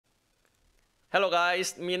Hello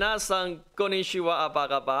guys, minasan konnichiwa apa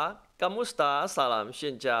kabar? Kamusta? Salam,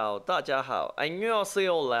 xin chào, 大家好. 안녕하세요,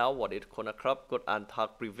 Lao, what it kona krab, good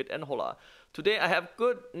antak, privet and hola. Today I have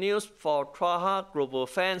good news for Traha Global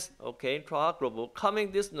fans. Okay, Traha Global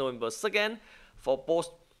coming this November 2nd for both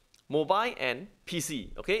mobile and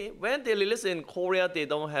PC. Okay, when they release in Korea, they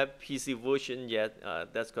don't have PC version yet.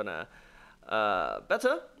 That's gonna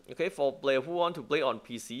better. Okay, for players who want to play on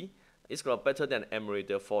PC. It's gonna better than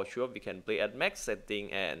emulator for sure. We can play at max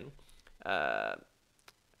setting and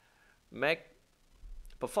max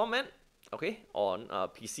performance. Okay, on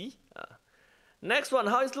PC. Next one,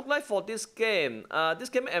 how it look like for this game? This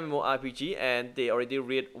game MMORPG, and they already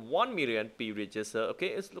read 1 million pre-register. Okay,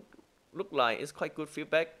 it's look like it's quite good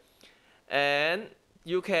feedback, and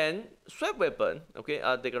you can swap weapon. Okay,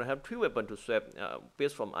 they're gonna have 3 weapons to swap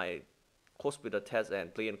based from I course with the test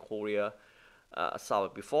and play in Korea server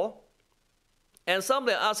before. And some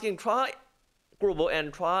are asking, Traha Global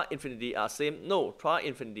and Traha Infinity are same? No, Traha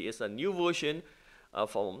Infinity is a new version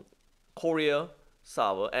from Korea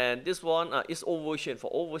server, and this one is old version. For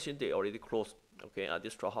old version, they already closed. Okay,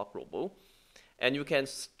 this Traha Global, and you can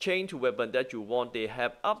change to weapon that you want. They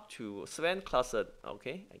have up to 7 classes.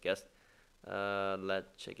 Okay, I guess. Let's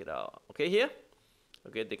check it out. Okay, here.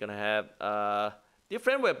 Okay, they're gonna have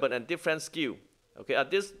different weapon and different skill. Okay,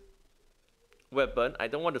 this weapon, I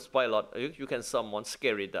don't want to spoil a lot. You can summon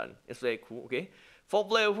scary done. It's very cool. Okay, for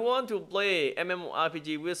players who want to play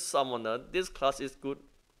MMORPG with summoner, this class is good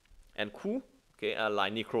and cool. Okay,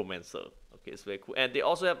 like necromancer. Okay, it's very cool. And they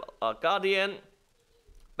also have a guardian,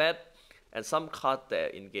 bat, and some card there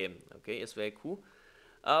in game. Okay, it's very cool.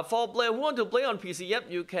 For players who want to play on PC, yep,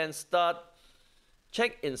 you can start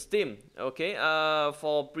check in Steam. Okay,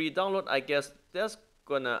 for pre-download, I guess that's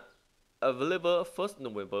gonna available 1st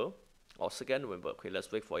November. Or 2nd November. Okay,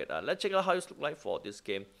 let's wait for it. Let's check out how it looks like for this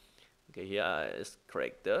game. Okay, here is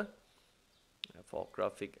character. For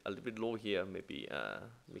graphic, a little bit low here. Maybe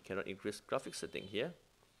we cannot increase graphic setting here.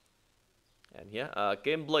 And here,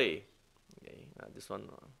 gameplay. Okay, this one.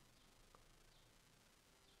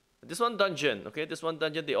 This one dungeon. Okay, this one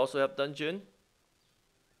dungeon. They also have dungeon.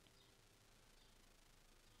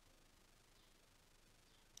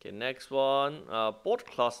 Okay, next one. Board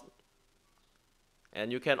class. And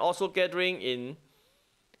you can also gathering in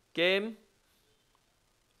game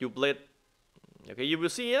you played. Okay, you will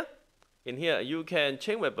see here in here you can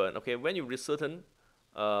change weapon. Okay, when you reach certain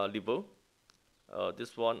level,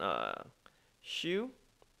 this one shield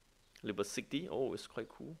level 60. Oh, it's quite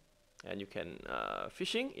cool. And you can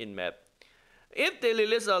fishing in map. If they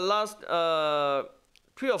release last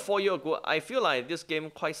 3 or 4 years ago, I feel like this game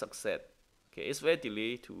quite success. Okay, it's very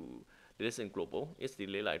delayed to release in global. It's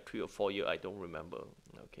delayed like 3 or 4 years. I don't remember.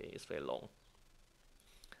 Okay, it's very long.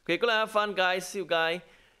 Okay, gonna have fun, guys. See you guys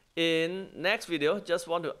in next video. Just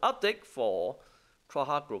want to update for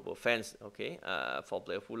Traha Global fans. Okay, for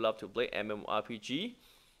players who love to play MMORPG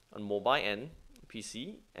on mobile and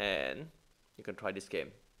PC, and you can try this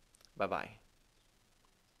game. Bye bye.